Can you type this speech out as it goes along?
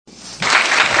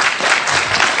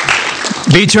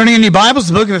Be turning in your Bibles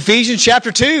to the book of Ephesians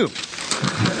chapter 2.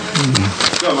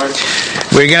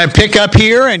 We're going to pick up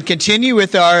here and continue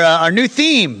with our new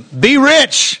theme, Be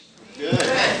Rich. Good.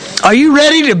 Are you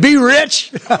ready to be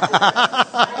rich?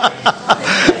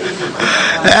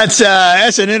 That's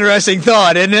an interesting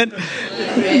thought, isn't it?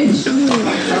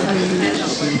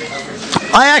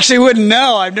 I actually wouldn't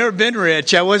know. I've never been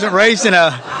rich. I wasn't raised in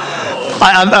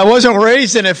I wasn't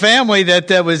raised in a family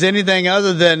that was anything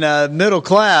other than middle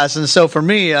class, and so for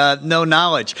me, no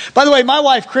knowledge. By the way, my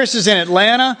wife Chris is in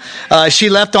Atlanta.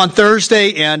 She left on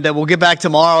Thursday, and we'll get back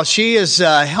tomorrow. She is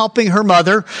helping her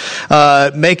mother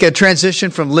make a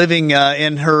transition from living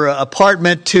in her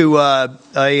apartment to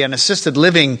an assisted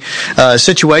living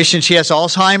situation. She has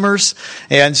Alzheimer's,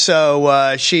 and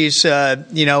so she's in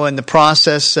the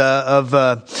process of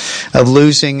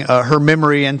losing her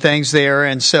memory and things there.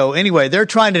 And so anyway, they're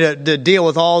trying to deal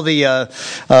with all the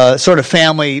sort of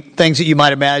family things that you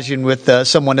might imagine with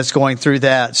someone that's going through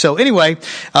that. So anyway,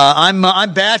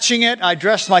 I'm batching it. I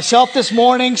dressed myself this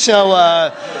morning, so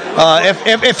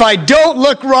if I don't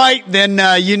look right,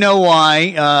 then you know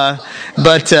why.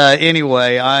 But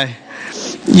anyway,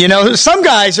 some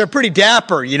guys are pretty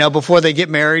dapper, before they get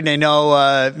married. They know,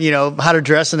 how to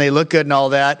dress and they look good and all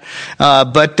that.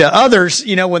 But others,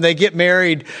 when they get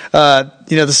married,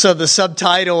 the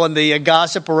subtitle and the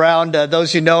gossip around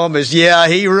those who know him is, yeah,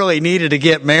 he really needed to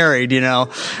get married,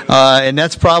 and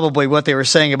that's probably what they were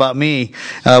saying about me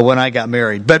when I got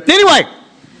married. But anyway,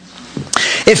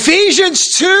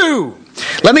 Ephesians 2.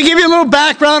 Let me give you a little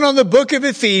background on the book of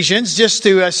Ephesians, just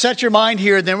to set your mind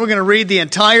here. Then we're going to read the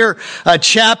entire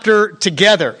chapter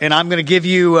together, and I'm going to give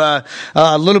you a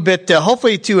little bit,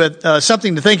 hopefully, to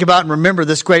something to think about and remember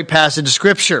this great passage of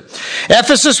Scripture.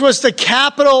 Ephesus was the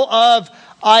capital of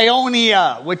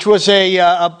Ionia, which was a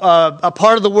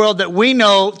part of the world that we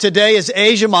know today as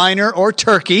Asia Minor or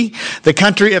Turkey, the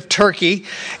country of Turkey.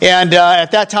 And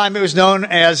at that time it was known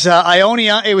as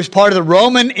Ionia. It was part of the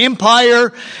Roman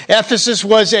Empire. Ephesus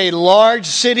was a large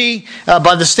city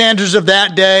by the standards of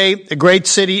that day, a great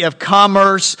city of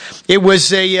commerce. It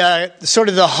was a sort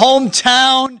of the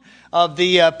hometown of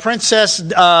the princess,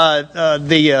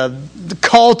 the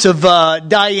cult of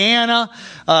Diana,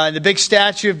 the big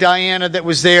statue of Diana that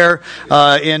was there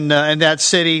in that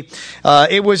city.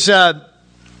 It was a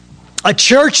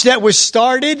church that was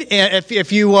started, and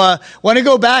if you want to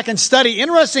go back and study,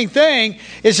 interesting thing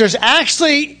is there's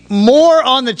actually more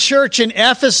on the church in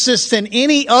Ephesus than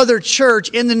any other church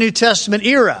in the New Testament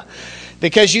era.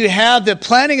 Because you have the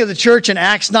planting of the church in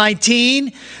Acts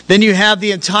 19, then you have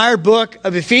the entire book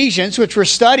of Ephesians, which we're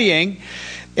studying,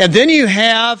 and then you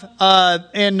have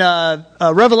in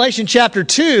Revelation chapter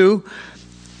 2,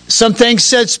 some things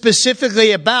said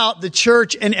specifically about the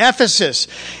church in Ephesus.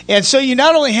 And so you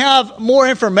not only have more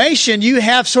information, you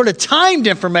have sort of timed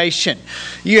information.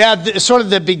 You have sort of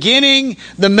the beginning,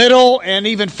 the middle, and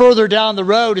even further down the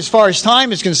road as far as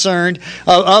time is concerned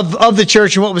of the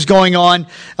church and what was going on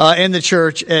in the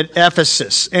church at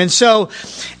Ephesus. And so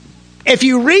if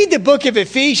you read the book of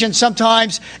Ephesians,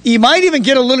 sometimes you might even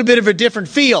get a little bit of a different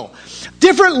feel.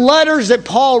 Different letters that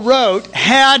Paul wrote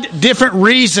had different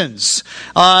reasons.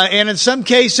 And in some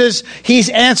cases, he's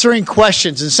answering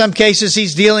questions. In some cases,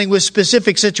 he's dealing with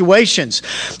specific situations.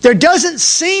 There doesn't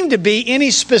seem to be any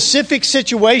specific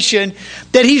situation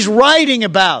that he's writing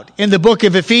about in the book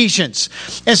of Ephesians.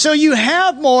 And so you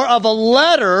have more of a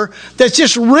letter that's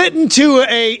just written to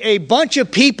a bunch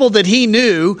of people that he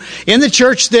knew in the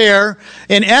church there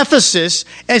in Ephesus.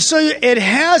 And so it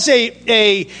has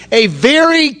a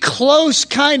very close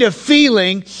kind of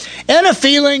feeling, and a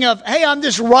feeling of, hey, I'm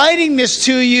just writing this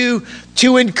to you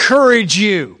to encourage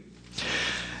you.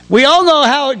 We all know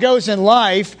how it goes in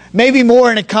life, maybe more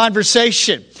in a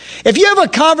conversation. If you have a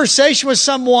conversation with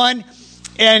someone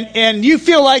and you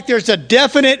feel like there's a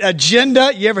definite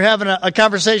agenda, you ever have a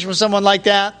conversation with someone like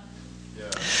that? Yeah.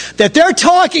 That they're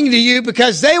talking to you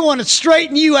because they want to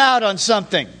straighten you out on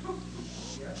something.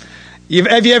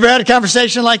 Have you ever had a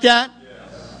conversation like that?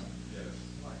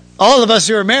 All of us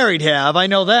who are married have. I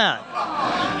know that.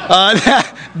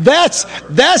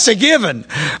 That's a given.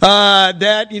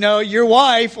 That your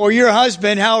wife or your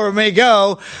husband, however it may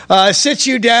go, sits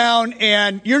you down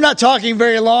and you're not talking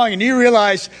very long, and you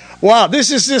realize, wow, this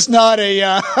is just not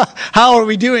a how are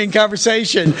we doing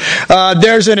conversation.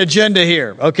 There's an agenda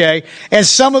here, okay? And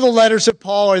some of the letters of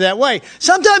Paul are that way.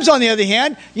 Sometimes, on the other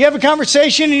hand, you have a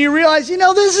conversation and you realize,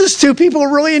 this is two people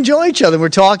who really enjoy each other. We're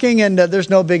talking and there's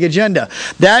no big agenda.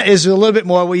 That is a little bit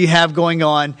more what you have going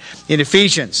on in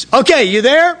Ephesians. Okay, you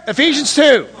there? Ephesians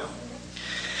 2.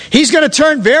 He's going to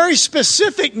turn very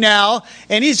specific now,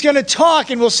 and he's going to talk,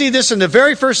 and we'll see this in the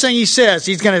very first thing he says.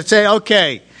 He's going to say,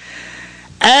 okay,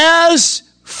 as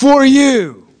for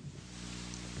you,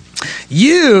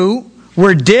 you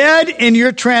were dead in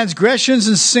your transgressions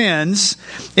and sins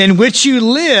in which you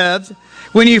lived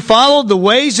when you followed the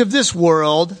ways of this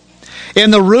world,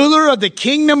 and the ruler of the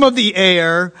kingdom of the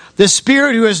air, the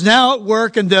spirit who is now at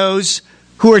work in those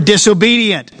who are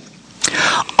disobedient.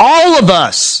 All of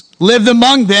us lived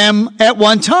among them at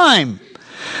one time,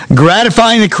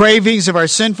 gratifying the cravings of our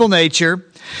sinful nature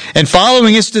and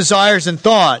following its desires and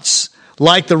thoughts.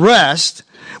 Like the rest,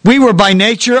 we were by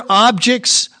nature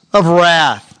objects of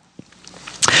wrath.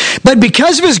 But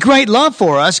because of his great love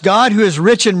for us, God, who is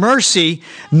rich in mercy,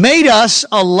 made us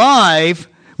alive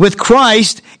with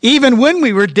Christ even when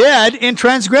we were dead in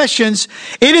transgressions.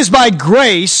 It is by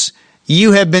grace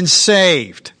you have been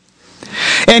saved.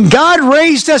 And God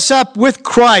raised us up with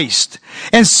Christ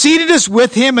and seated us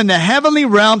with him in the heavenly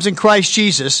realms in Christ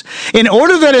Jesus, in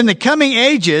order that in the coming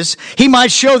ages he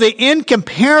might show the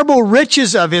incomparable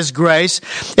riches of his grace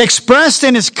expressed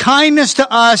in his kindness to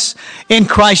us in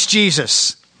Christ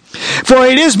Jesus. For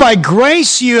it is by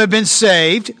grace you have been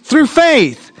saved through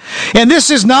faith. And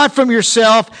this is not from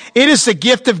yourself, it is the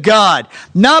gift of God,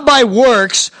 not by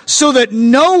works, so that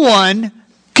no one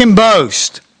can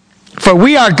boast. For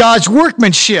we are God's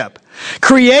workmanship,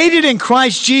 created in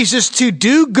Christ Jesus to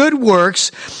do good works,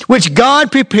 which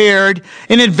God prepared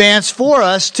in advance for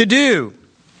us to do.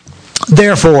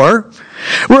 Therefore,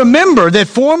 remember that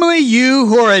formerly you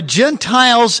who are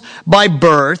Gentiles by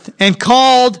birth and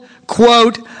called,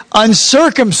 quote,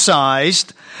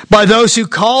 uncircumcised by those who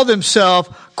call themselves,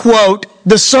 quote,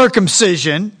 the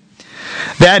circumcision,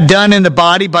 that done in the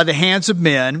body by the hands of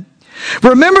men.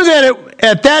 Remember that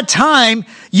at that time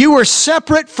you were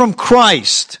separate from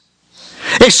Christ,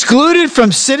 excluded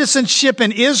from citizenship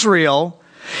in Israel,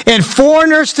 and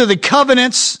foreigners to the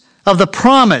covenants of the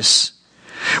promise,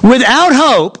 without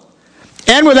hope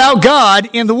and without God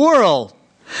in the world.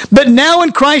 But now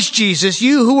in Christ Jesus,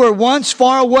 you who were once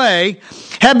far away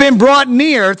have been brought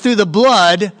near through the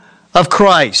blood of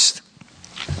Christ.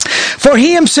 For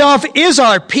he himself is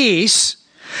our peace,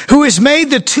 who has made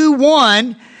the two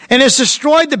one and has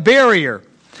destroyed the barrier,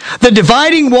 the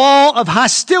dividing wall of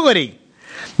hostility,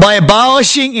 by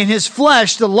abolishing in his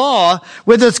flesh the law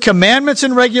with its commandments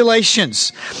and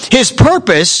regulations. His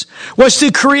purpose was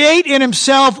to create in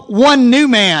himself one new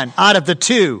man out of the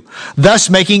two, thus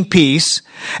making peace,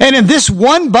 and in this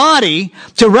one body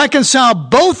to reconcile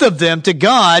both of them to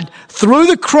God through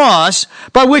the cross,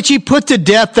 by which he put to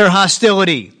death their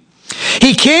hostility.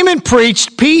 He came and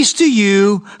preached peace to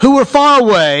you who were far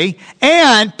away,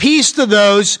 and peace to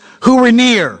those who were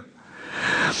near.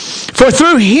 For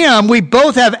through him we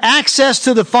both have access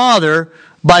to the Father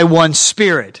by one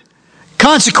Spirit.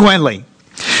 Consequently,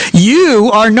 you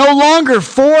are no longer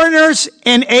foreigners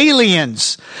and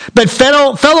aliens, but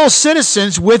fellow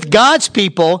citizens with God's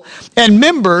people and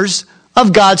members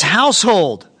of God's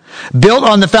household, built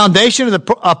on the foundation of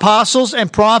the apostles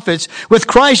and prophets, with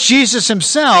Christ Jesus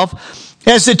himself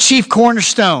as the chief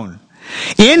cornerstone.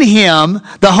 In him,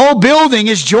 the whole building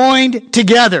is joined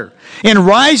together and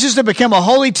rises to become a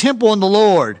holy temple in the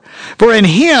Lord. For in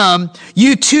him,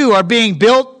 you too are being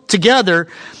built together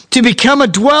to become a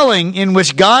dwelling in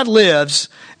which God lives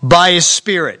by his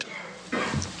Spirit.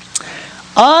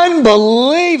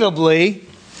 Unbelievably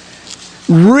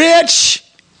rich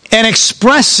and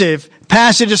expressive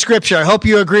passage of Scripture. I hope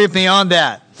you agree with me on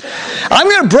that. I'm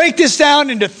going to break this down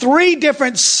into three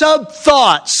different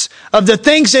sub-thoughts of the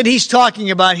things that he's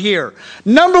talking about here.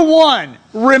 Number one,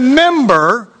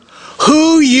 remember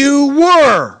who you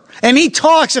were. And he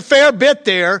talks a fair bit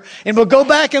there, and we'll go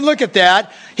back and look at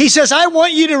that. He says, I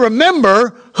want you to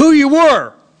remember who you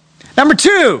were. Number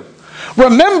two,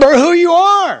 remember who you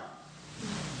are.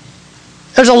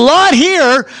 There's a lot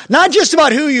here, not just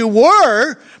about who you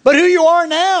were, but who you are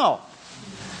now.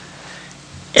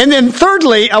 And then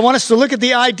thirdly, I want us to look at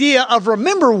the idea of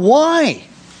remember why.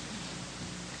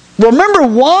 Remember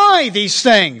why these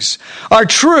things are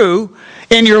true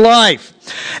in your life.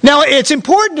 Now, it's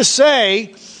important to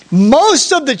say,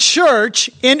 most of the church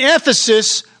in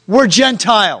Ephesus were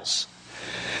Gentiles.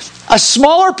 A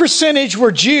smaller percentage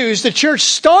were Jews. The church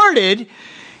started,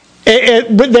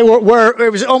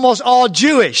 it was almost all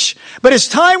Jewish. But as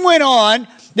time went on,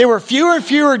 there were fewer and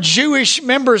fewer Jewish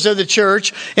members of the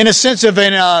church in a sense of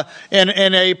in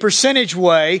a percentage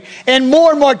way, and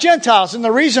more Gentiles. And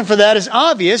the reason for that is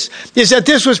obvious, is that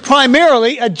this was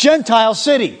primarily a Gentile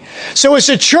city. So as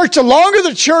the longer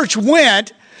the church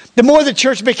went, the more the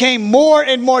church became more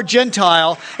and more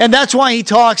Gentile. And that's why he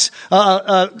talks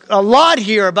a lot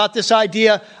here about this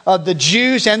idea of the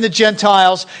Jews and the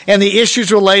Gentiles and the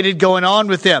issues related going on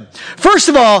with them. First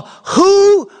of all,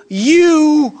 who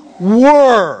you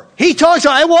were. He talks,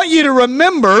 I want you to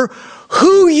remember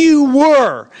who you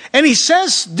were. And he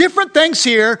says different things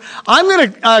here. I'm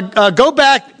going to go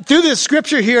back through the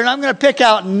scripture here, and I'm going to pick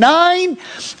out 9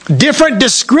 different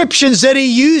descriptions that he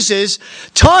uses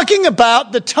talking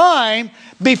about the time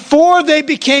before they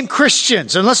became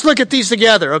Christians. And let's look at these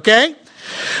together, okay?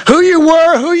 Who you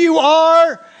were, who you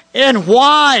are, and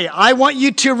why. I want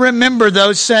you to remember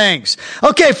those things.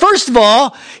 Okay, first of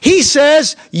all, he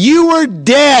says you were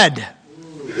dead.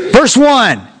 Verse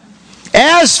 1.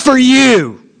 As for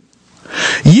you,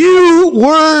 you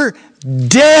were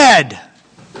dead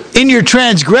in your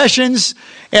transgressions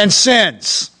and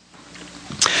sins.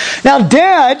 Now,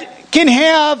 dead can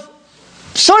have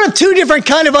sort of 2 different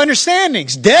kind of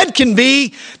understandings. Dead can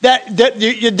be that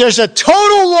there's a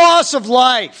total loss of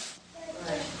life,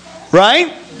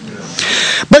 right?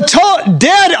 But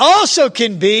dead also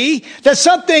can be that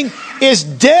something is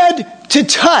dead to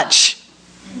touch.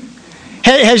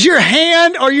 Has your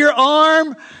hand or your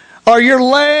arm or your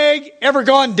leg ever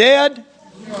gone dead?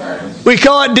 We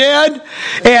call it dead.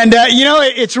 And,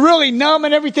 it's really numb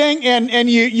and everything. And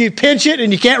you pinch it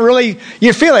and you can't really,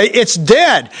 you feel it. It's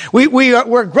dead.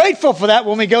 We're grateful for that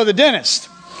when we go to the dentist.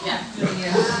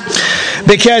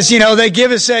 Because, they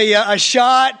give us a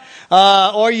shot.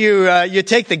 Or you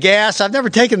take the gas. I've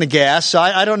never taken the gas, so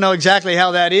I don't know exactly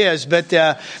how that is. But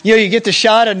you get the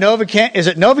shot of Novocaine. Is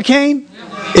it Novocaine?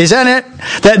 Is that it?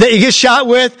 That you get shot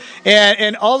with,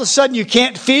 and all of a sudden you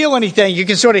can't feel anything. You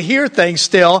can sort of hear things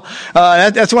still.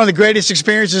 That's one of the greatest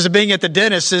experiences of being at the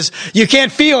dentist is you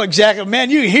can't feel exactly. Man,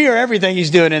 you hear everything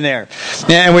he's doing in there,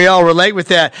 and we all relate with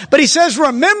that. But he says,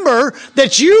 remember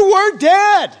that you were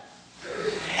dead,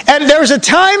 and there was a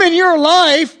time in your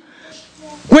life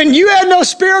when you had no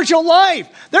spiritual life.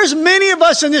 There's many of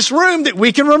us in this room that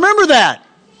we can remember that.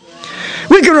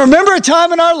 We can remember a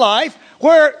time in our life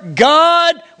where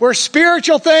where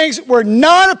spiritual things were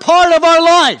not a part of our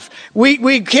life.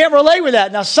 We can't relate with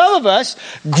that. Now, some of us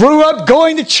grew up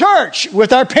going to church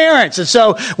with our parents. And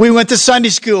so we went to Sunday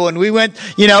school and we went,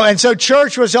 and so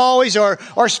church was always, or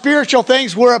spiritual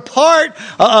things were a part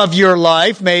of your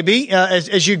life, maybe,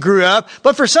 as you grew up.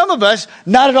 But for some of us,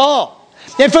 not at all.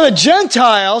 And for the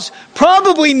Gentiles,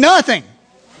 probably nothing.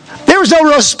 There was no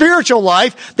real spiritual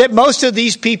life that most of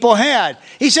these people had.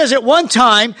 He says at one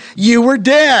time, you were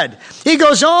dead. He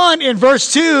goes on in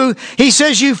verse 2, he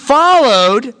says you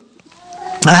followed.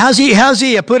 How's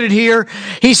he put it here?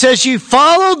 He says you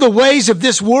followed the ways of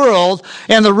this world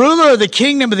and the ruler of the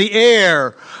kingdom of the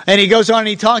air. And he goes on and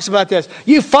he talks about this.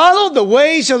 You followed the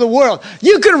ways of the world.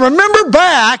 You can remember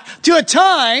back to a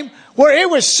time where it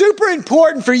was super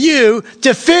important for you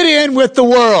to fit in with the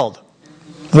world.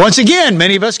 Once again,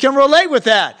 many of us can relate with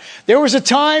that. There was a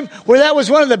time where that was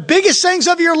one of the biggest things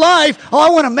of your life. Oh, I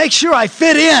want to make sure I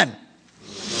fit in.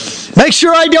 Make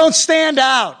sure I don't stand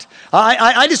out.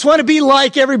 I just want to be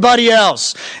like everybody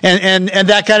else. And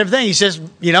that kind of thing. He says,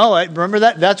 remember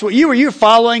that? That's what you were. You were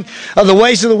following the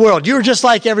ways of the world. You were just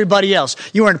like everybody else.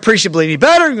 You weren't appreciably any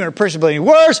better. You weren't appreciably any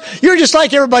worse. You were just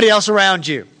like everybody else around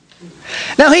you.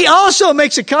 Now, he also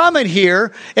makes a comment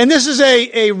here, and this is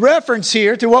a reference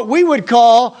here to what we would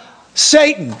call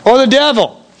Satan or the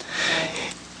devil.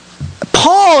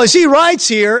 Paul, as he writes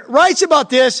here, writes about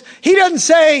this. He doesn't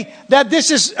say that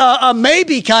this is a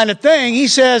maybe kind of thing. He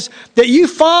says that you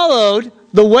followed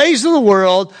the ways of the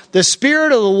world, the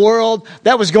spirit of the world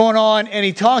that was going on, and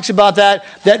he talks about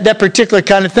that particular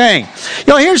kind of thing.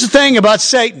 Here's the thing about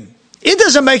Satan. It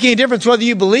doesn't make any difference whether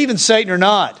you believe in Satan or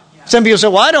not. Some people say,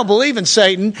 well, I don't believe in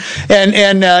Satan.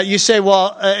 And you say,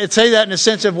 well, say that in a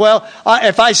sense of, well,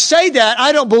 if I say that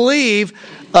I don't believe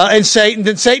in Satan,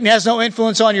 then Satan has no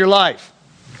influence on your life.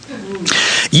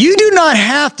 You do not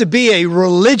have to be a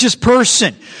religious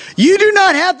person. You do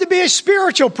not have to be a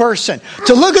spiritual person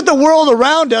to look at the world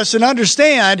around us and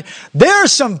understand there are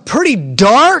some pretty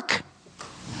dark,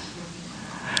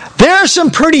 there are some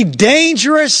pretty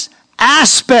dangerous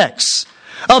aspects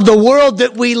of the world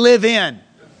that we live in.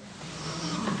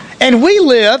 And we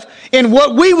live in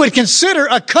what we would consider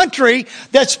a country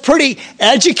that's pretty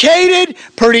educated,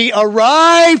 pretty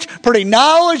arrived, pretty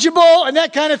knowledgeable, and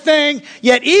that kind of thing.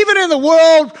 Yet even in the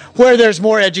world where there's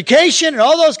more education and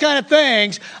all those kind of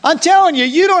things, I'm telling you,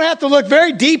 you don't have to look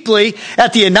very deeply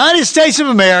at the United States of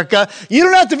America. You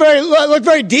don't have to look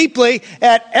very deeply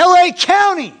at L.A.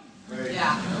 County.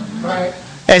 Right.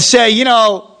 And say,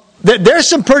 there's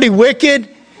some pretty wicked,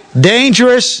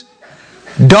 dangerous,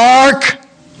 dark,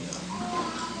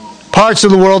 parts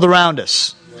of the world around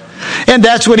us. And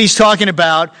that's what he's talking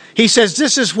about. He says,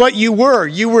 this is what you were.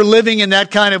 You were living in that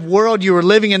kind of world. You were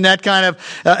living in that kind of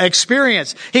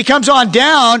experience. He comes on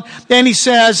down and he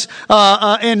says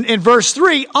in verse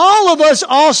 3, all of us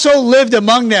also lived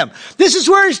among them. This is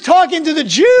where he's talking to the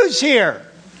Jews here.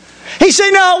 He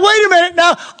said, now, wait a minute.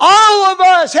 Now, all of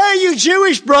us, hey, you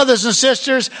Jewish brothers and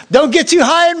sisters, don't get too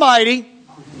high and mighty.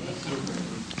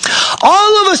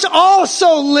 All of us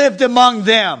also lived among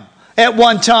them at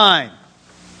one time.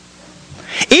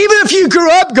 Even if you grew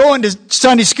up going to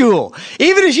Sunday school,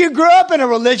 even if you grew up in a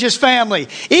religious family,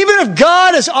 even if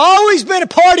God has always been a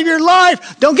part of your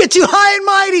life, don't get too high and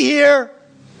mighty here.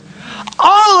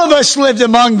 All of us lived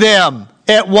among them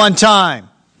at one time.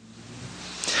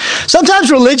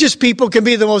 Sometimes religious people can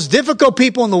be the most difficult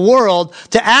people in the world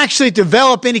to actually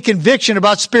develop any conviction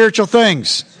about spiritual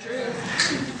things.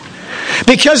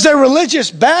 Because their religious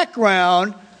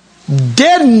background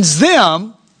deadens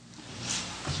them.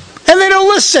 And they don't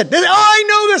listen. Oh, I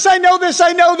know this, I know this,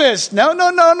 I know this. No,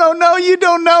 you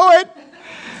don't know it.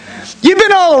 You've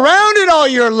been all around it all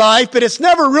your life, but it's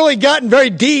never really gotten very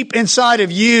deep inside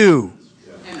of you.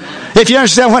 If you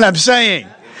understand what I'm saying.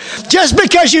 Just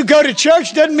because you go to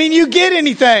church doesn't mean you get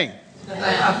anything.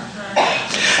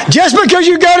 Just because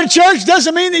you go to church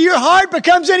doesn't mean that your heart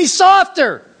becomes any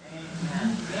softer.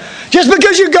 Just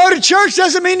because you go to church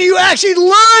doesn't mean you actually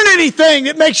learn anything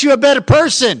that makes you a better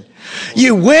person.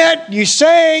 You went, you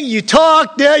sang, you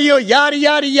talked, yada, yada,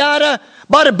 yada,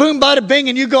 bada boom, bada bing,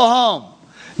 and you go home.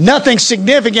 Nothing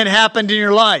significant happened in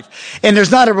your life. And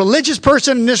there's not a religious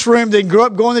person in this room that grew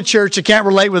up going to church that can't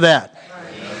relate with that.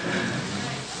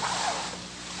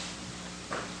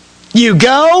 You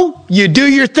go, you do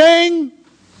your thing,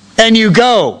 and you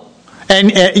go.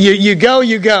 And you go,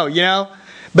 you know.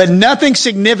 But nothing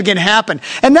significant happened.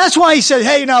 And that's why he said,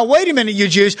 hey, now wait a minute, you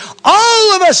Jews.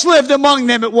 All of us lived among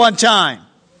them at one time.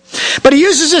 But he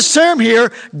uses this term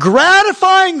here,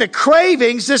 gratifying the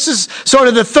cravings. This is sort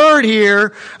of the third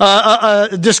here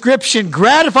description,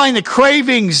 gratifying the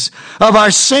cravings of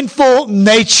our sinful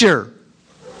nature.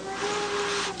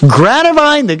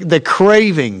 Gratifying the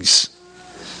cravings.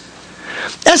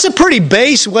 That's a pretty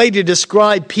base way to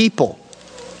describe people.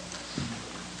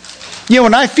 You know,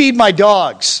 when I feed my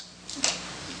dogs,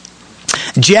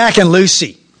 Jack and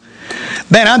Lucy,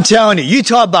 man, I'm telling you, you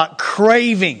talk about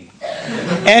craving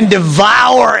and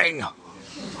devouring.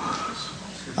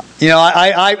 You know,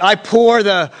 I pour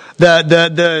the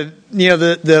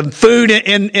food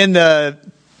in the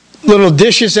little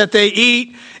dishes that they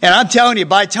eat, and I'm telling you,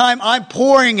 by the time I'm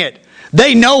pouring it,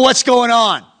 they know what's going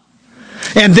on.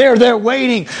 And they're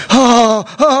waiting.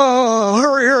 Oh,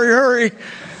 hurry.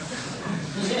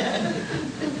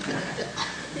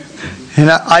 And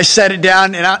I set it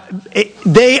down, and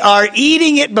they are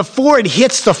eating it before it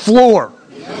hits the floor.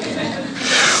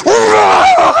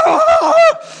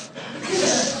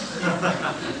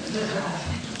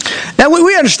 Now,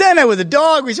 we understand that with a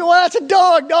dog. We say, well, that's a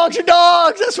dog. Dogs are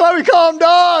dogs. That's why we call them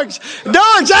dogs.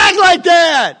 Dogs act like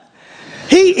that.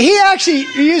 He actually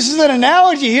uses an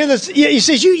analogy here. He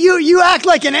says, you act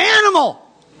like an animal.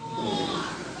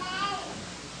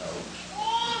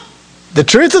 The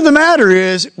truth of the matter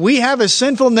is, we have a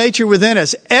sinful nature within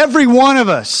us. Every one of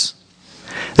us.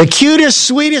 The cutest,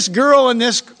 sweetest girl in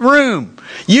this room.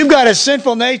 You've got a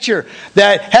sinful nature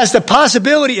that has the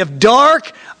possibility of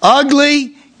dark,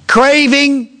 ugly,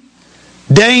 craving,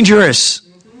 dangerous.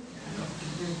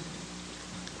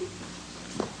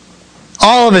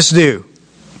 All of us do.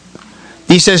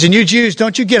 He says, and you Jews,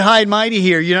 don't you get high and mighty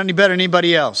here. You're not any better than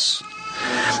anybody else.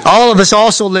 All of us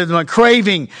also lived on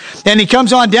craving. And he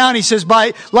comes on down, he says,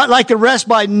 like the rest,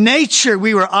 by nature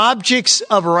we were objects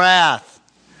of wrath.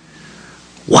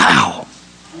 Wow.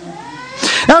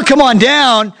 Now come on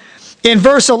down. In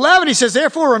verse 11, he says,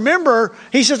 therefore remember,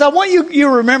 he says, I want you to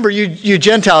remember, you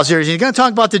Gentiles here. He's going to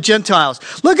talk about the Gentiles.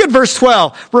 Look at verse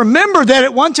 12. Remember that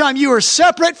at one time you were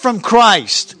separate from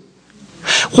Christ.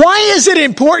 Why is it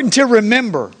important to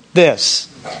remember this?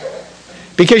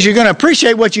 Because you're going to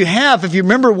appreciate what you have if you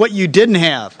remember what you didn't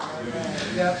have.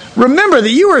 Remember that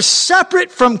you are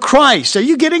separate from Christ. Are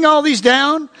you getting all these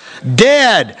down?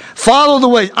 Dead. Follow the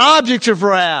way. Objects of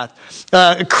wrath.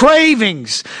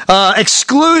 Cravings.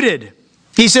 Excluded.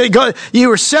 He said you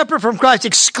were separate from Christ.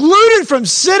 Excluded from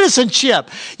citizenship.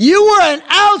 You were an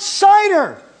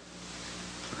outsider.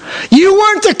 You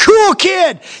weren't the cool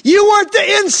kid. You weren't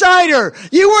the insider.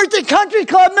 You weren't the country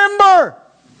club member.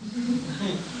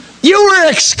 You were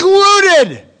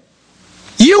excluded.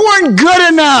 You weren't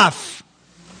good enough.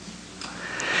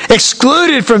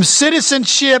 Excluded from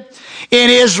citizenship in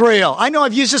Israel. I know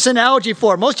I've used this analogy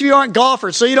before. Most of you aren't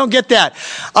golfers, so you don't get that.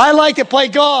 I like to play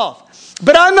golf,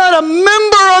 but I'm not a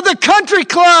member of the country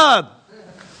club.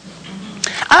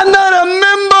 I'm not a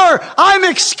member. I'm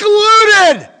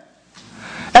excluded.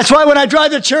 That's why when I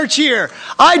drive to church here,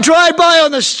 I drive by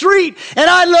on the street and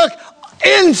I look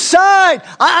inside.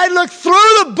 I look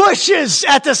through the bushes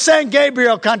at the San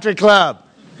Gabriel Country Club.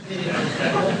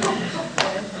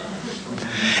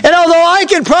 And although I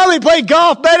can probably play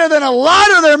golf better than a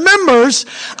lot of their members,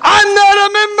 I'm not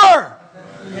a member.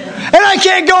 And I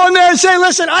can't go in there and say,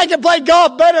 listen, I can play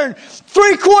golf better than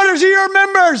 3/4 of your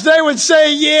members. They would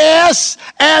say, yes,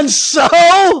 and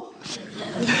so?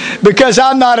 Because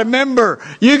I'm not a member.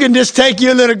 You can just take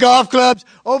your little golf clubs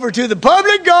over to the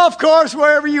public golf course,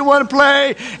 wherever you want to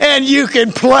play, and you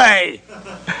can play.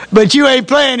 But you ain't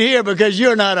playing here because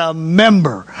you're not a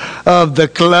member of the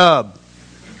club.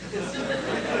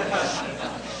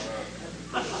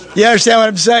 You understand what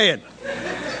I'm saying?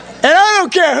 And I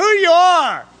don't care who you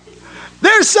are.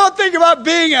 There's something about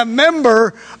being a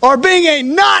member or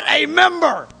being not a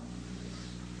member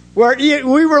where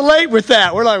we relate with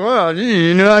that. We're like, well,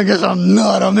 I guess I'm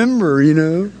not a member,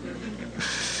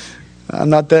 I'm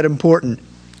not that important.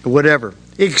 Whatever.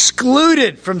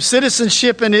 Excluded from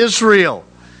citizenship in Israel.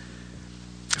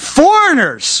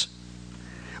 Foreigners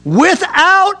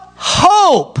without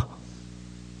hope.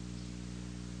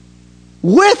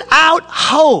 Without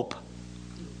hope.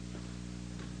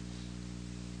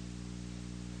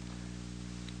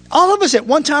 All of us at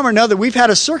one time or another, we've had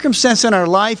a circumstance in our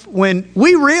life when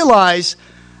we realize,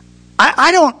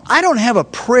 I don't have a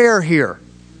prayer here.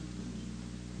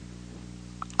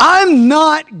 I'm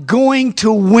not going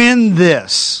to win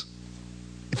this.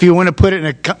 If you want to put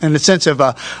it in a sense of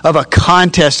a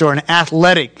contest or an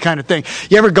athletic kind of thing.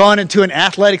 You ever gone into an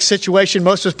athletic situation?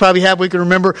 Most of us probably have. We can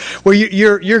remember where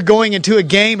you're going into a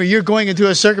game or you're going into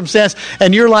a circumstance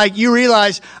and you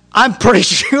realize, I'm pretty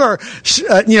sure,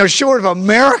 short of a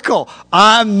miracle,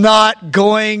 I'm not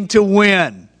going to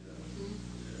win.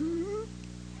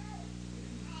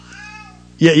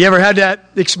 Yeah, you ever had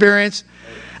that experience?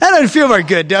 That doesn't feel very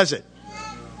good, does it?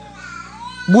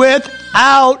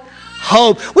 Without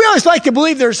hope. We always like to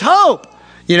believe there's hope,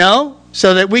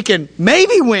 so that we can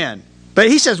maybe win. But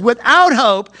he says, without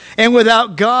hope and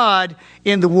without God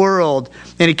in the world.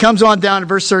 And he comes on down to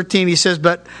verse 13. He says,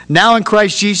 but now in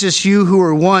Christ Jesus, you who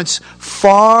were once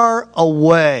far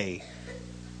away.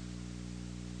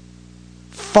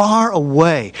 Far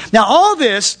away. Now all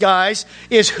this, guys,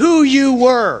 is who you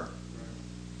were.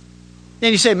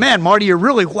 And you say, man, Marty, you're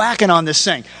really whacking on this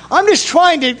thing. I'm just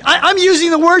I'm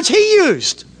using the words he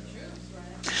used.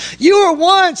 You were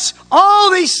once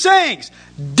all these things,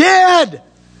 dead.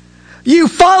 You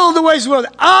followed the ways of the world,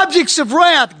 objects of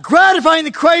wrath, gratifying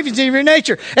the cravings of your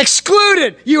nature,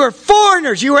 excluded. You were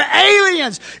foreigners. You were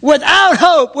aliens, without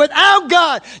hope, without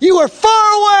God. You were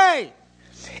far away.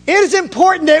 It is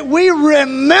important that we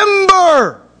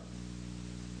remember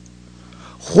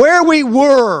where we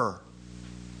were.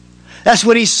 That's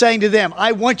what he's saying to them.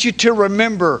 I want you to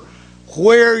remember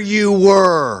where you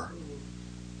were.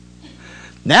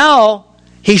 Now,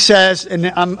 he says, and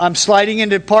I'm sliding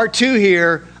into part 2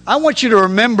 here, I want you to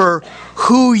remember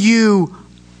who you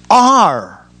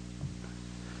are.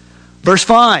 Verse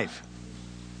 5.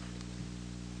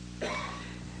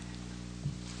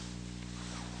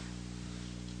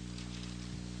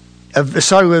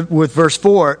 Sorry, with verse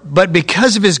 4. But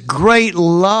because of his great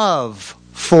love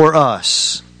for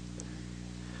us,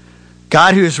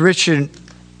 God, who is rich in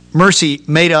mercy,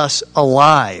 made us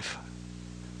alive.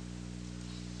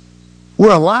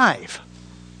 We're alive.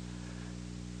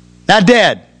 Not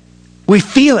dead. We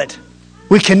feel it.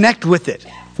 We connect with it.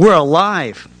 We're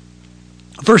alive.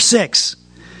 Verse 6.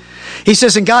 He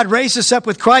says, and God raised us up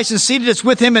with Christ and seated us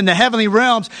with him in the heavenly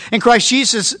realms in Christ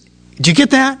Jesus. Did you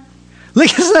get that? Look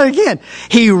at that again.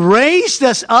 He raised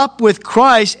us up with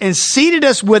Christ and seated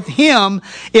us with him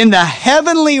in the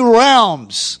heavenly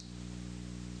realms.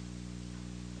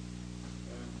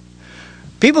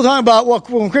 People talk about, well,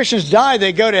 when Christians die,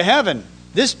 they go to heaven.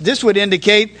 This would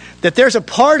indicate that there's a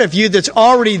part of you that's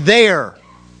already there.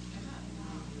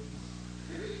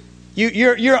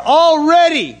 You're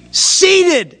already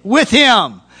seated with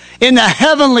him in the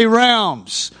heavenly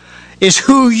realms, is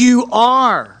who you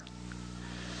are.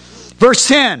 Verse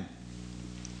 10.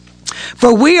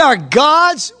 For we are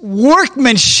God's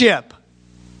workmanship.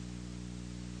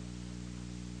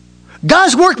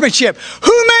 God's workmanship.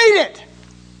 Who made it?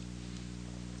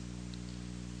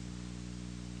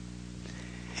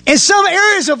 In some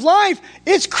areas of life,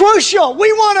 it's crucial.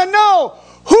 We want to know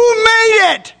who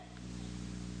made it.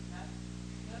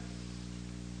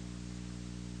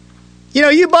 You know,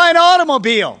 you buy an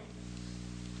automobile.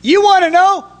 You want to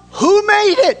know who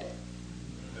made it.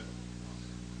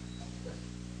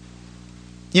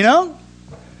 You know,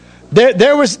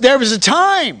 there was a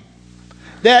time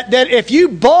that if you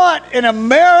bought an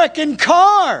American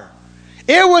car,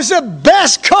 it was the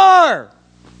best car.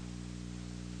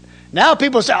 Now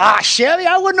people say, Chevy,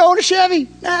 I wouldn't own a Chevy.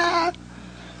 Nah.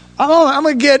 I'm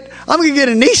gonna get a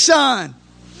Nissan.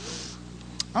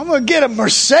 I'm gonna get a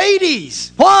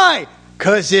Mercedes. Why?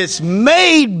 Because it's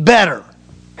made better.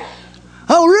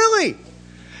 Oh, really?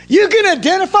 You can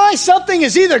identify something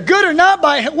as either good or not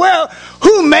by, well,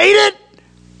 who made it?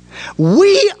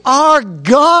 We are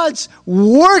God's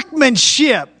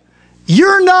workmanship.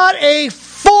 You're not a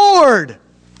Ford.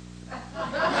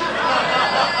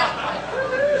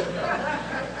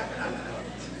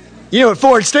 You know what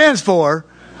Ford stands for?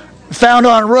 Found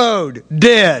on road,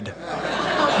 dead.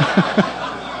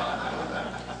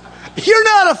 You're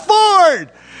not a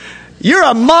Ford. You're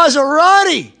a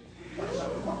Maserati.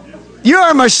 You're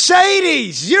a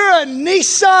Mercedes. You're a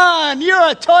Nissan. You're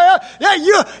a Toyota.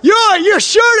 Yeah, you're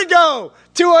sure to go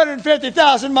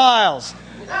 250,000 miles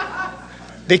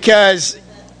because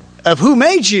of who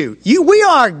made you. We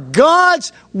are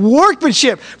God's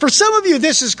workmanship. For some of you,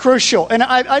 this is crucial. And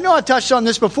I know I've touched on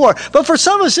this before, but for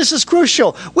some of us, this is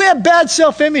crucial. We have bad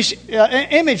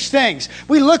self-image things.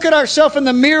 We look at ourselves in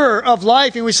the mirror of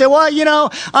life and we say, well, you know,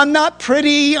 I'm not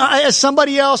pretty as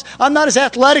somebody else. I'm not as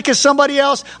athletic as somebody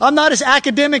else. I'm not as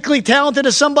academically talented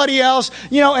as somebody else.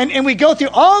 You know, and we go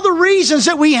through all the reasons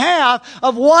that we have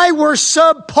of why we're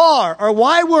subpar or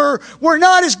why we're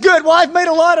not as good. Well, I've made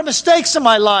a lot of mistakes in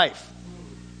my life.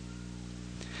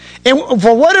 And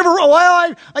for whatever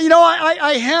while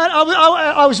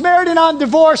I was married and I'm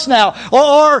divorced now,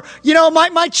 or you know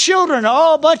my children are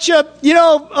all a bunch of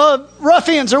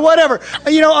ruffians or whatever.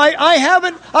 You know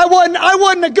I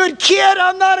wasn't a good kid.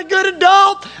 I'm not a good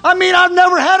adult. I mean I've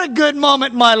never had a good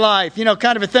moment in my life. You know,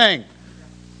 kind of a thing.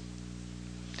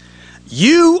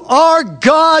 You are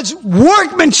God's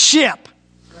workmanship.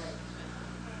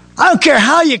 I don't care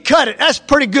how you cut it. That's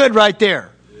pretty good right there.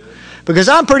 Because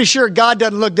I'm pretty sure God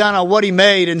doesn't look down on what He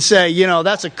made and say, you know,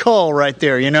 that's a cull right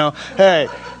there, you know. Hey,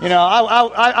 you know,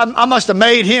 I must have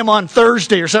made him on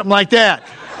Thursday or something like that.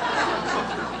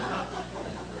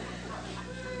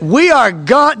 We are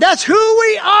God. That's who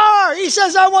we are. He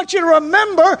says, I want you to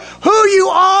remember who you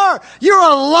are. You're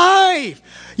alive.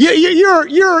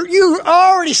 You're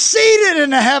already seated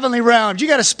in the heavenly realms. You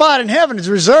got a spot in heaven that's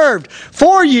reserved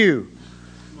for you.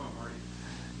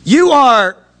 You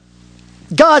are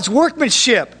God's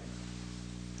workmanship.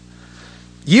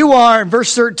 You are, in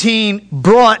verse 13,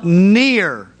 brought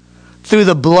near through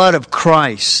the blood of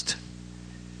Christ.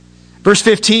 Verse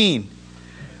 15,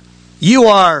 you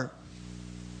are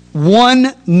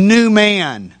one new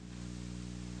man.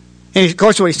 And of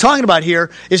course what he's talking about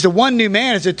here is the one new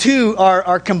man as the two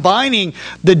are combining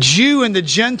the Jew and the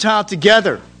Gentile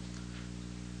together.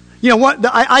 You know what?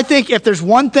 I think if there's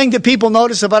one thing that people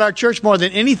notice about our church more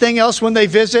than anything else when they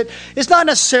visit, it's not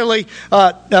necessarily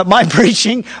my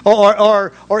preaching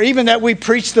or even that we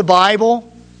preach the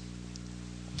Bible.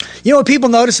 You know what people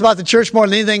notice about the church more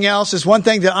than anything else is one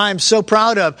thing that I am so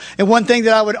proud of, and one thing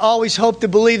that I would always hope to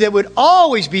believe that would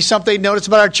always be something they notice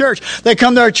about our church. They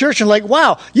come to our church and like,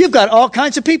 wow, you've got all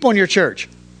kinds of people in your church.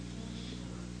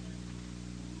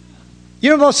 You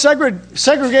know the most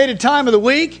segregated time of the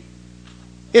week?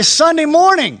 It's Sunday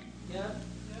morning.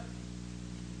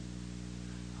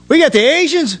 We got the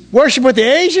Asians worship with the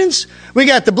Asians. We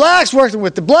got the blacks worshiping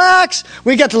with the blacks.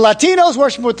 We got the Latinos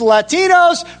worshiping with the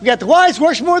Latinos. We got the whites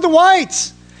worshiping with the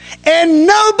whites. And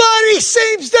nobody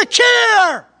seems to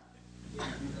care.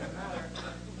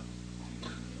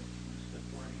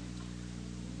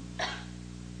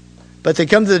 But they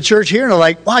come to the church here and they're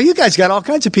like, wow, you guys got all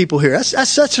kinds of people here.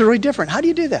 That's really different. How do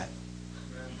you do that?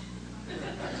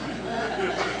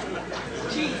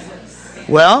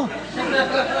 Well,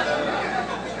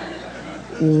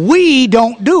 we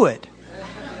don't do it.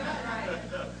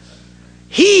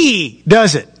 He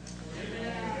does it.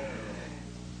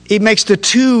 He makes the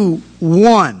two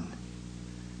one.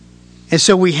 And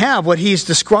so we have what he's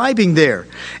describing there.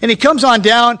 And he comes on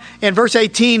down in verse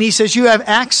 18. He says, you have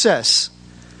access.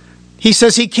 He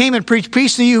says he came and preached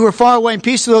peace to you who are far away and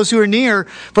peace to those who are near.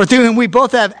 For through him we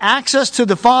both have access to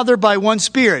the Father by one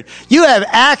Spirit. You have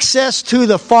access to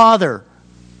the Father.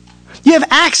 You have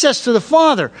access to the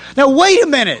Father. Now wait a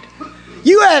minute.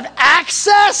 You have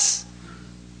access?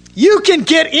 You can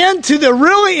get into the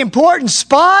really important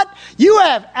spot? You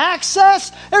have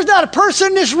access? There's not a person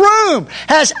in this room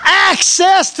has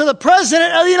access to the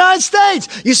President of the United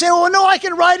States. You say, well, no, I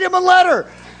can write him a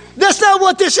letter. That's not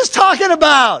what this is talking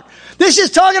about. This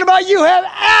is talking about you have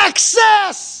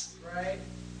access. Right.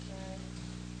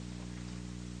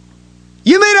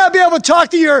 You may not be able to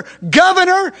talk to your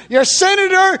governor, your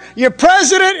senator, your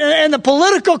president, and the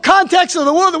political context of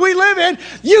the world that we live in.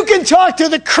 You can talk to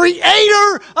the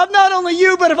creator of not only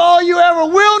you, but of all you ever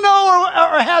will know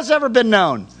or has ever been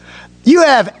known. You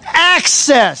have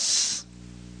access.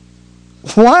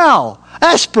 Wow,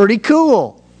 that's pretty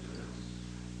cool.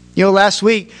 You know, last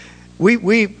week,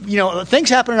 we things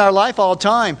happen in our life all the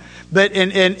time. But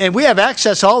and we have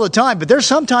access all the time. But there's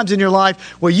some times in your life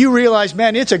where you realize,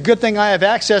 man, it's a good thing I have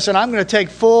access, and I'm going to take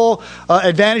full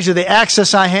advantage of the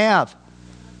access I have.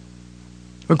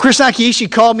 When Chris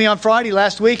Nakaishi called me on Friday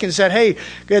last week and said, hey,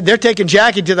 they're taking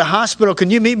Jackie to the hospital.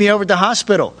 Can you meet me over at the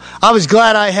hospital? I was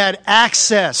glad I had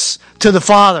access to the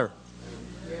Father.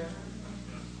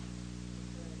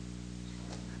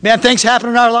 Man, things happen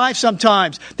in our life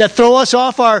sometimes that throw us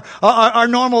off our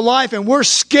normal life, and we're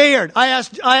scared. I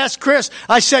asked Chris,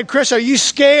 I said, Chris, are you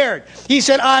scared? He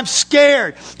said, I'm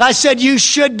scared. I said, you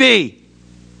should be.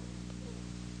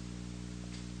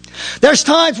 There's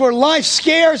times where life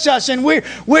scares us, and we're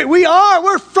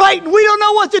frightened. We don't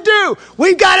know what to do.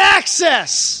 We've got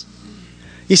access.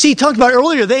 You see, he talked about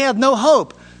earlier, they have no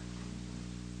hope.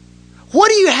 What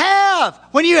do you have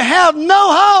when you have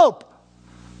no hope?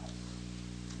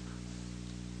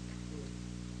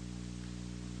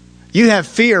 You have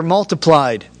fear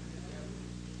multiplied.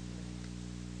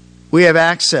 We have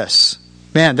access.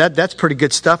 Man, that's pretty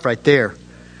good stuff right there.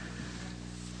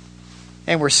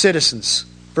 And we're citizens.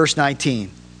 Verse 19.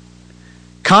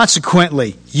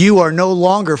 Consequently, you are no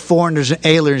longer foreigners and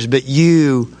aliens, but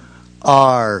you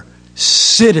are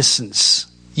citizens.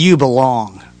 You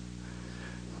belong.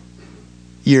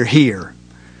 You're here.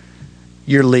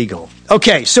 You're legal.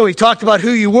 Okay, so we talked about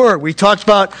who you were. We talked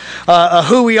about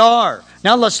who we are.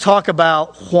 Now let's talk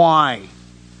about why.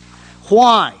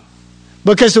 Why?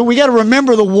 Because we got to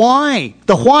remember the why.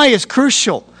 The why is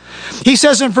crucial. He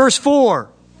says in verse 4,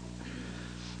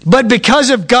 but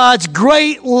because of God's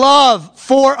great love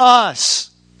for us.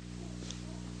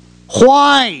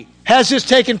 Why has this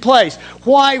taken place?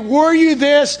 Why were you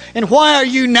this and why are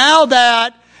you now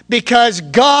that? Because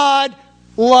God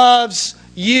loves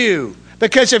you.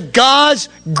 Because of God's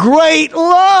great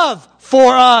love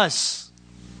for us.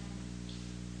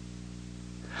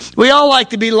 We all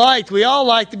like to be liked. We all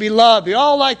like to be loved. We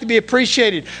all like to be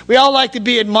appreciated. We all like to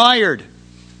be admired.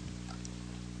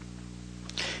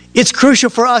 It's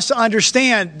crucial for us to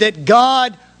understand that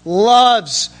God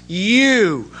loves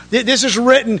you. This is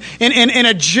written in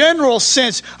a general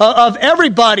sense of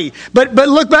everybody. But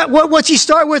look back, what's he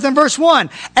start with in verse 1?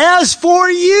 As for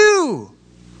you,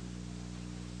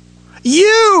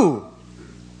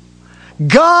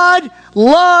 God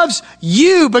loves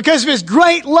you because of His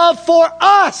great love for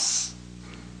us.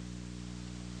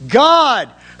 God,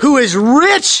 who is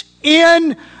rich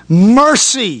in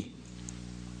mercy.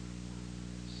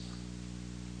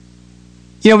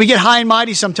 You know, we get high and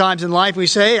mighty sometimes in life. We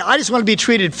say, hey, I just want to be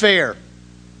treated fair.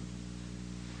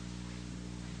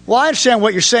 Well, I understand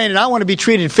what you're saying, and I want to be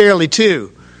treated fairly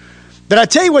too. But I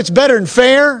tell you what's better than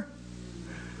fair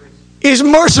is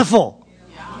merciful.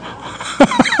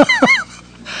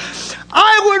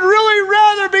 I would really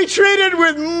rather be treated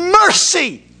with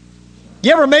mercy.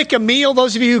 You ever make a meal,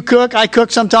 those of you who cook, I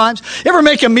cook sometimes. You ever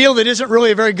make a meal that isn't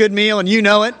really a very good meal and you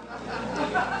know it?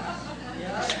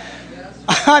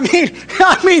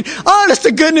 I mean, honest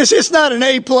to goodness, it's not an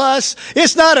A+.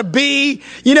 It's not a B.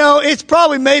 You know, it's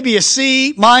probably maybe a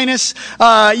C-. It's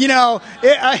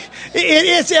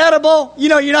edible. You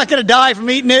know, you're not going to die from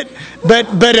eating it, but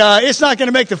it's not going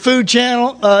to make the Food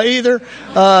Channel either.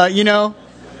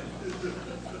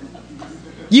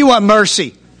 You want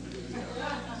mercy.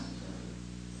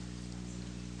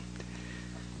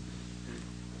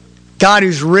 God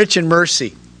who's rich in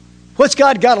mercy. What's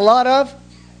God got a lot of?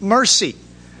 Mercy.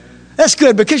 That's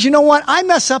good because you know what? I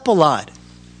mess up a lot.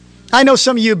 I know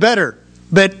some of you better,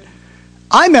 but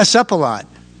I mess up a lot.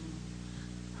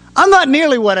 I'm not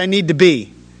nearly what I need to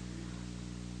be.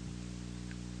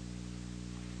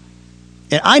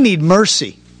 And I need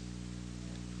mercy.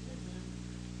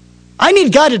 I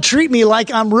need God to treat me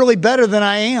like I'm really better than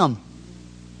I am.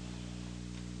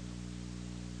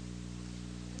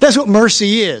 That's what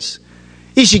mercy is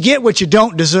you get what you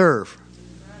don't deserve.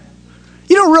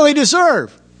 You don't really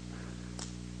deserve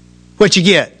what you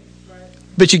get.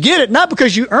 But you get it not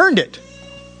because you earned it,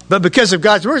 but because of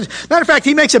God's mercy. Matter of fact,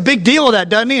 he makes a big deal of that,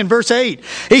 doesn't he, in verse 8?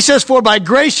 He says, for by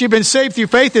grace you've been saved through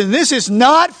faith, and this is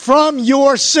not from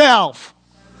yourself.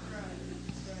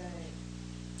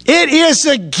 It is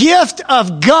a gift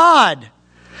of God,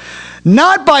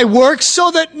 not by works,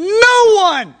 so that no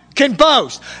one can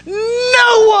boast.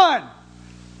 No one.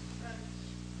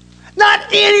 Not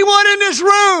anyone in this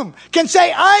room can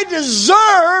say, I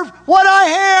deserve what I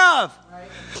have.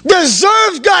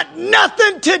 Deserve's got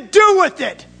nothing to do with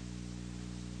it.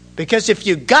 Because if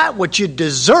you got what you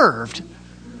deserved,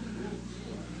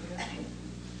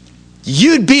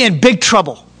 you'd be in big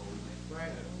trouble.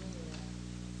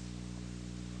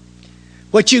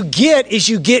 What you get is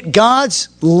you get God's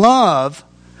love,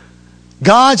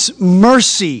 God's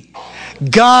mercy,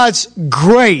 God's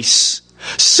grace,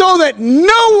 so that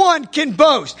no one can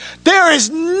boast. There is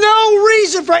no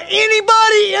reason for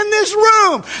anybody in this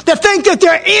room to think that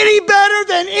they're any better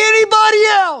than anybody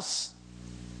else.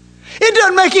 It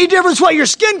doesn't make any difference what your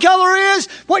skin color is,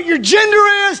 what your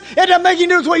gender is. It doesn't make any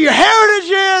difference what your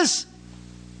heritage is.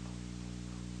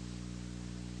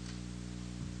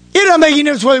 It doesn't make any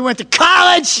difference whether you went to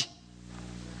college.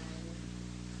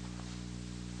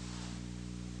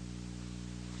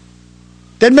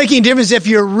 Doesn't make any difference if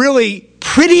you're really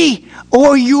pretty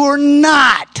or you're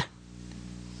not.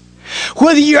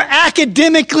 Whether you're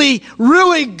academically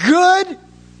really good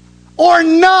or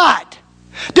not.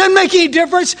 Doesn't make any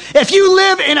difference if you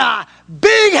live in a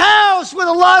big house with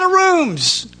a lot of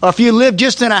rooms, or if you live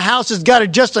just in a house that's got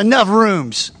just enough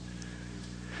rooms.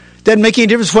 Doesn't make any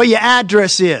difference what your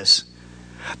address is.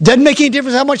 Doesn't make any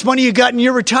difference how much money you got in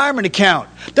your retirement account.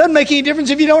 Doesn't make any difference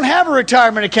if you don't have a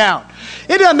retirement account.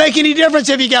 It doesn't make any difference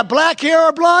if you got black hair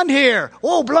or blonde hair.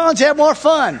 Oh, blondes have more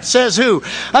fun, says who?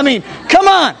 I mean, come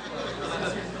on.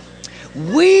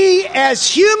 We as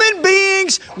human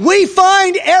beings, we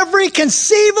find every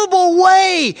conceivable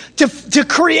way to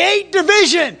create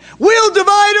division. We'll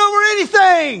divide over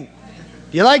anything.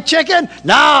 You like chicken?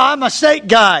 No, I'm a steak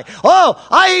guy. Oh,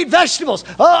 I eat vegetables.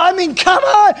 Oh, I mean, come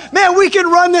on. Man, we can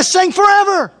run this thing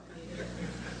forever.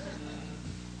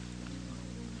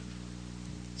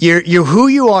 You're who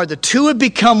you are. The two have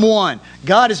become one.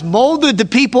 God has molded the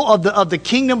people of the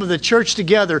kingdom of the church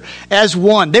together as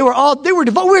one. We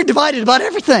were divided about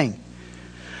everything.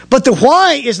 But the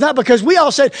why is not because we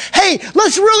all said, hey,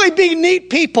 let's really be neat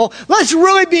people. Let's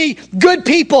really be good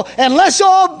people. And let's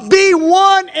all be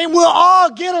one and we'll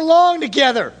all get along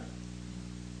together.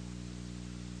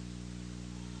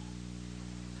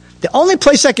 The only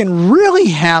place that can really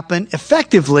happen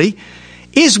effectively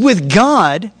is with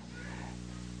God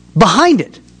behind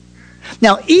it.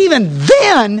 Now, even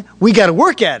then, we got to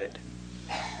work at it.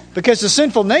 Because the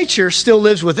sinful nature still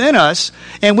lives within us,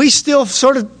 and we still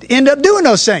sort of end up doing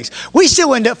those things. We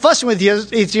still end up fussing with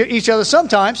each other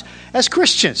sometimes as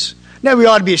Christians. Now, we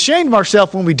ought to be ashamed of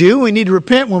ourselves when we do. We need to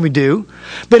repent when we do.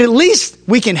 But at least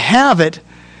we can have it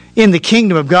in the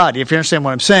kingdom of God, if you understand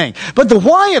what I'm saying. But the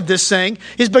why of this thing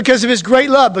is because of His great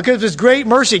love, because of His great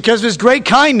mercy, because of His great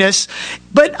kindness.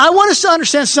 But I want us to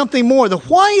understand something more. The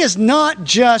why is not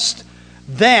just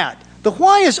that. The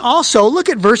why is also, look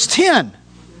at verse 10.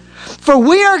 For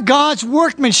we are God's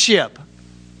workmanship,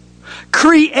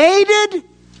 created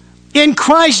in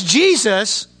Christ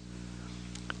Jesus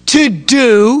to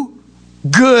do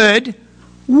good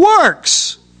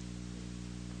works,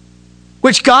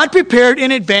 which God prepared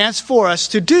in advance for us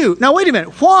to do. Now, wait a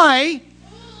minute. Why?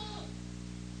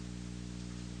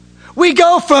 We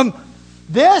go from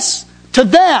this to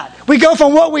that. We go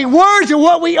from what we were to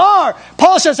what we are.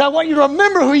 Paul says, I want you to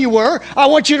remember who you were. I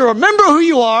want you to remember who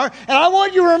you are. And I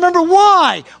want you to remember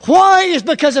why. Why is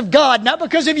because of God, not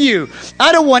because of you.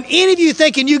 I don't want any of you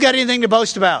thinking you got anything to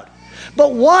boast about.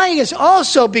 But why is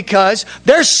also because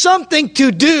there's something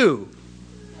to do.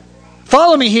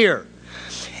 Follow me here.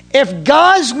 If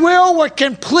God's will were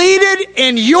completed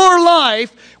in your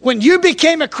life when you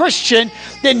became a Christian,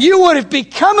 then you would have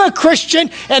become a Christian,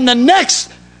 and the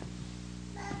next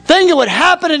thing that would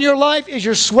happen in your life is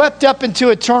you're swept up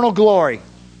into eternal glory.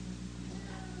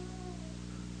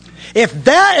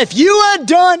 If you had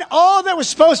done all that was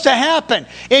supposed to happen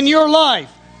in your life,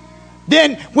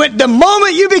 then when the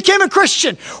moment you became a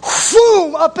Christian,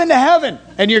 boom, up into heaven,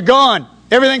 and you're gone.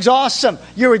 Everything's awesome.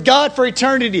 You're with God for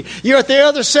eternity. You're at the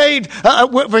other side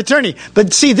for eternity.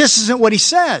 But see, this isn't what he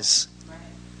says.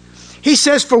 He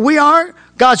says, for we are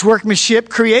God's workmanship,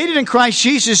 created in Christ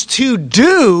Jesus to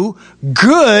do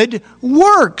good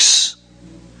works,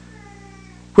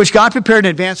 which God prepared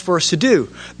in advance for us to do.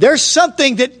 There's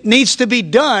something that needs to be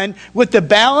done with the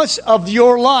balance of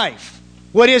your life.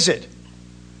 What is it?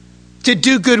 To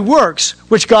do good works,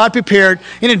 which God prepared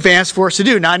in advance for us to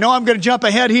do. Now, I know I'm going to jump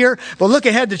ahead here, but look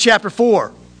ahead to chapter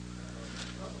 4.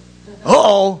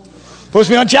 Uh-oh. Supposed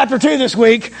to be on chapter 2 this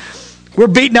week. We're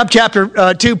beating up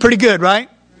chapter 2 pretty good, right?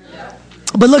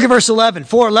 But look at verse 11,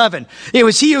 4:11. It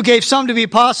was he who gave some to be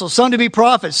apostles, some to be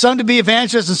prophets, some to be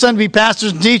evangelists, and some to be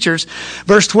pastors and teachers.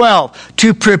 Verse 12,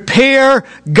 to prepare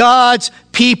God's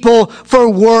people for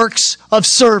works of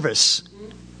service.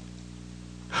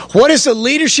 What is the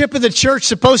leadership of the church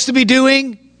supposed to be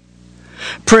doing?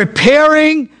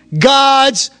 Preparing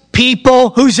God's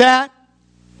people. Who's that?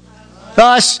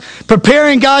 Us.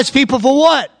 Preparing God's people for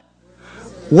what?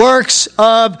 Works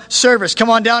of service. Come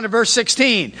on down to verse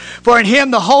 16. For in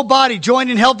him the whole body, joined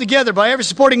and held together by every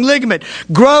supporting ligament,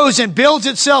 grows and builds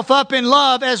itself up in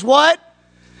love as what?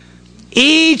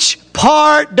 Each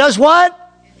part does what?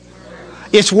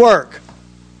 It's work.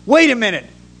 Wait a minute.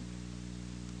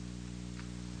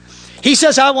 He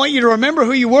says, I want you to remember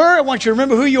who you were. I want you to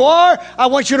remember who you are. I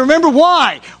want you to remember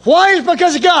why. Why is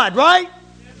because of God, right?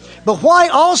 But why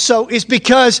also is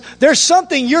because there's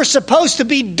something you're supposed to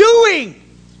be doing.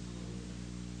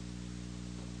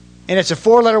 And it's a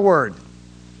 4-letter word.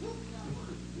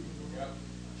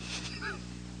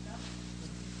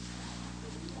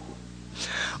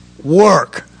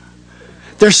 Work.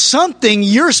 There's something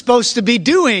you're supposed to be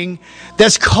doing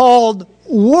that's called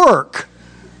work.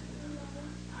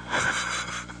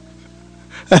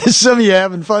 Some of you are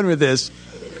having fun with this.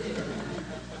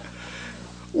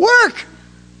 Work.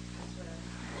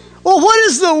 Well, what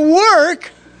is the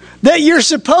work that you're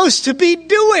supposed to be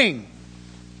doing?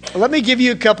 Let me give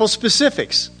you a couple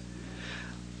specifics.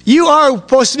 You are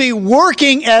supposed to be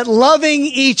working at loving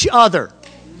each other.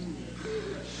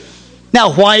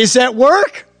 Now, why is that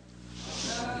work?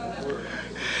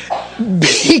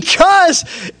 Because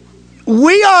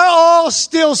we are all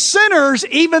still sinners,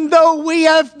 even though we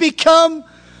have become...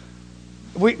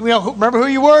 We remember who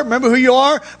you were, remember who you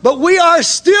are, but we are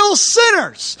still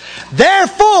sinners.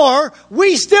 Therefore,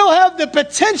 we still have the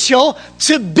potential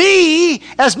to be,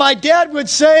 as my dad would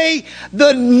say,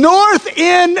 the north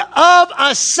end of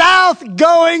a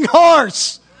south-going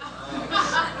horse.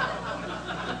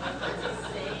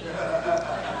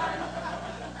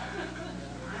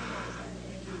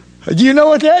 Do you know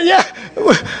what that? Yeah.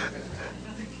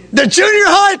 The junior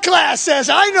high class says,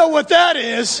 I know what that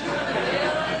is.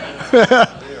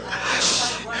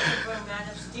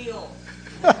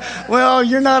 Well,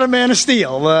 you're not a man of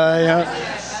steel.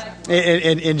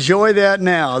 Enjoy that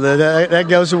now. That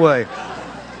goes away.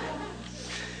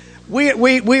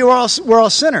 We're all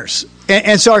sinners.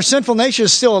 And so our sinful nature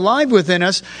is still alive within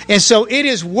us. And so it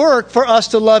is work for us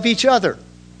to love each other.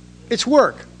 It's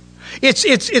work.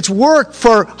 It's work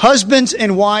for husbands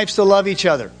and wives to love each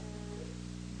other.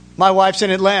 My wife's in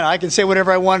Atlanta. I can say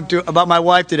whatever I want to about my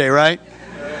wife today, right?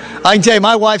 I can tell you,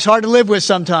 my wife's hard to live with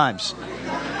sometimes.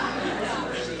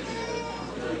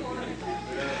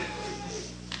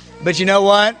 But you know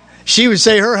what? She would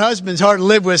say her husband's hard to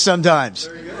live with sometimes.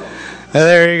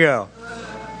 There you go.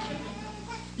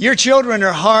 Your children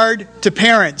are hard to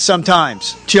parent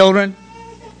sometimes. Children,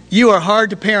 you are hard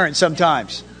to parent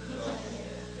sometimes.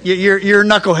 You're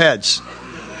knuckleheads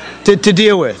to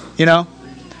deal with, you know.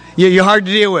 You're hard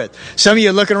to deal with. Some of you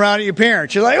are looking around at your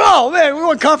parents. You're like, oh, man, we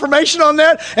want confirmation on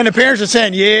that? And the parents are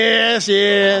saying, yes,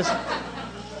 yes.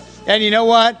 And you know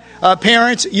what?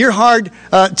 Parents, you're hard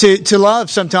to love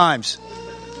sometimes.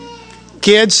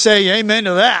 Kids say amen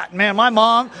to that. Man, my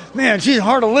mom, man, she's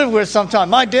hard to live with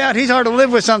sometimes. My dad, he's hard to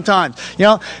live with sometimes. You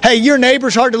know, hey, your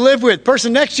neighbor's hard to live with.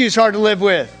 Person next to you is hard to live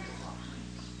with.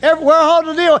 We're hard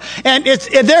to deal with. And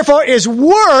it therefore is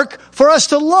work for us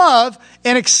to love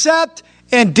and accept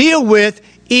and deal with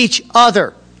each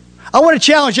other. I want to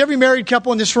challenge every married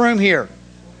couple in this room here.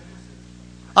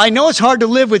 I know it's hard to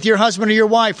live with your husband or your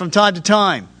wife from time to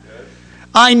time.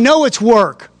 I know it's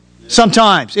work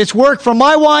sometimes. It's work for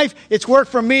my wife. It's work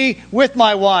for me with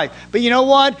my wife. But you know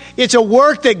what? It's a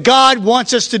work that God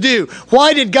wants us to do.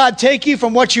 Why did God take you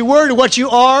from what you were to what you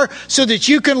are? So that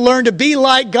you can learn to be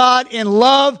like God and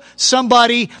love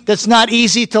somebody that's not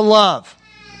easy to love.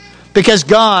 Because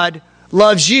God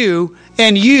loves you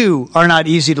and you are not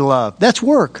easy to love. That's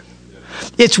work.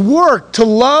 It's work to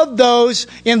love those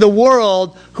in the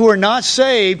world who are not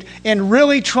saved and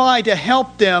really try to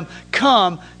help them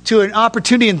come to an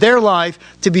opportunity in their life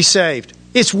to be saved.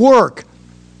 It's work.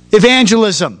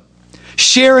 Evangelism.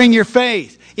 Sharing your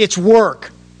faith. It's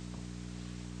work.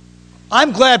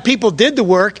 I'm glad people did the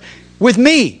work with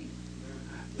me.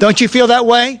 Don't you feel that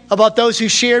way about those who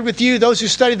shared with you, those who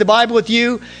studied the Bible with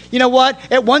you? You know what?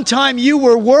 At one time you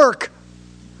were work.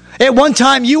 At one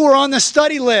time you were on the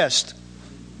study list.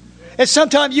 At some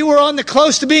time you were on the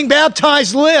close to being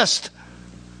baptized list.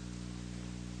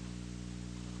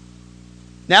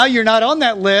 Now you're not on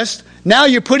that list. Now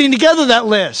you're putting together that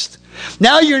list.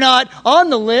 Now you're not on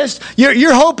the list.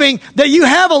 You're hoping that you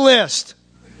have a list.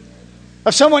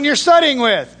 of someone you're studying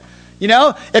with. You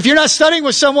know, if you're not studying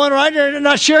with someone, right, you're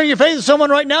not sharing your faith with someone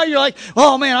right now, you're like,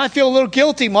 oh man, I feel a little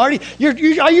guilty, Marty.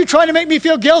 Are you trying to make me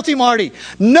feel guilty, Marty?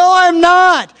 No, I'm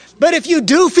not. But if you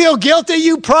do feel guilty,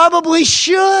 you probably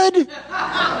should.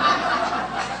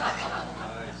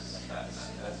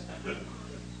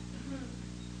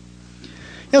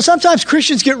 You know, sometimes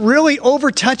Christians get really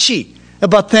over-touchy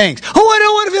about things. Oh, I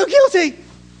don't want to feel guilty.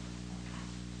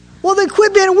 Well, then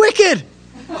quit being wicked.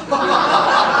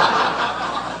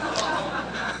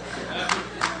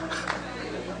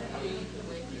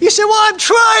 You say, well, I'm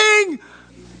trying,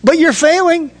 but you're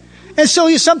failing. And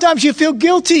so sometimes you feel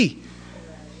guilty.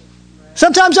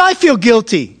 Sometimes I feel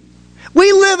guilty.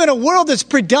 We live in a world that's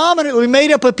predominantly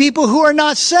made up of people who are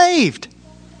not saved.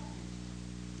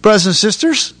 Brothers and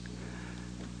sisters,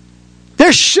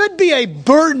 there should be a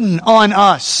burden on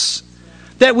us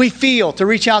that we feel to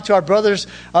reach out to our brothers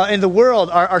in the world,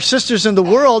 our sisters in the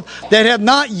world that have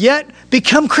not yet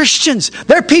become Christians.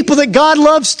 They're people that God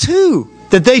loves too,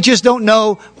 that they just don't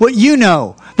know what you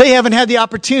know. They haven't had the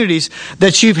opportunities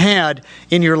that you've had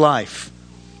in your life.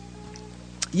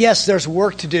 Yes, there's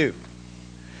work to do.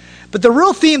 But the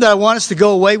real theme that I want us to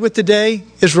go away with today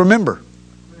is remember.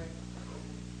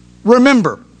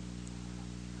 Remember.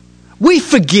 We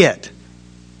forget.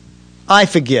 I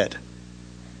forget.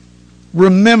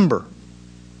 Remember.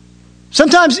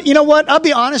 Sometimes, you know what? I'll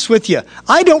be honest with you.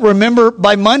 I don't remember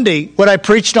by Monday what I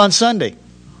preached on Sunday.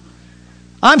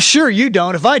 I'm sure you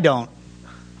don't if I don't.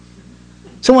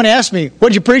 Someone asked me, what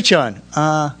did you preach on?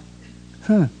 Oh,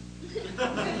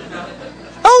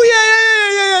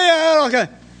 yeah, okay.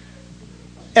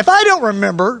 If I don't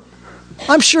remember,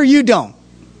 I'm sure you don't.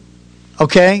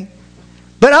 Okay?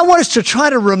 But I want us to try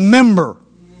to remember.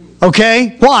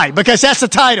 Okay? Why? Because that's the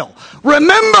title.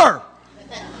 Remember!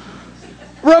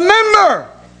 Remember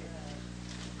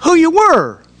who you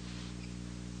were.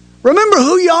 Remember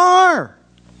who you are.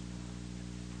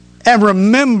 And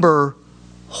remember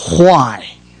why.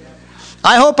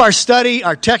 I hope our study,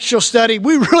 our textual study,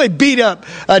 we really beat up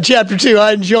chapter 2.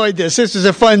 I enjoyed this. This is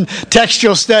a fun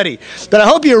textual study. But I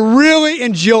hope you really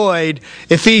enjoyed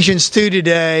Ephesians 2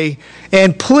 today.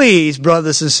 And please,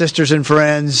 brothers and sisters and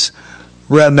friends,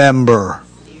 remember.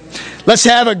 Let's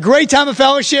have a great time of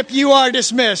fellowship. You are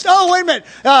dismissed. Oh, wait a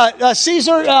minute.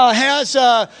 Caesar has,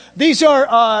 these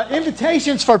are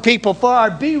invitations for people for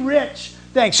our Be Rich.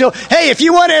 Thanks. So, hey, if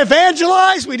you want to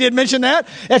evangelize, we did mention that.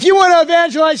 If you want to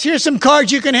evangelize, here's some cards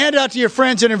you can hand out to your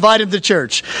friends and invite them to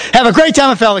church. Have a great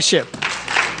time of fellowship.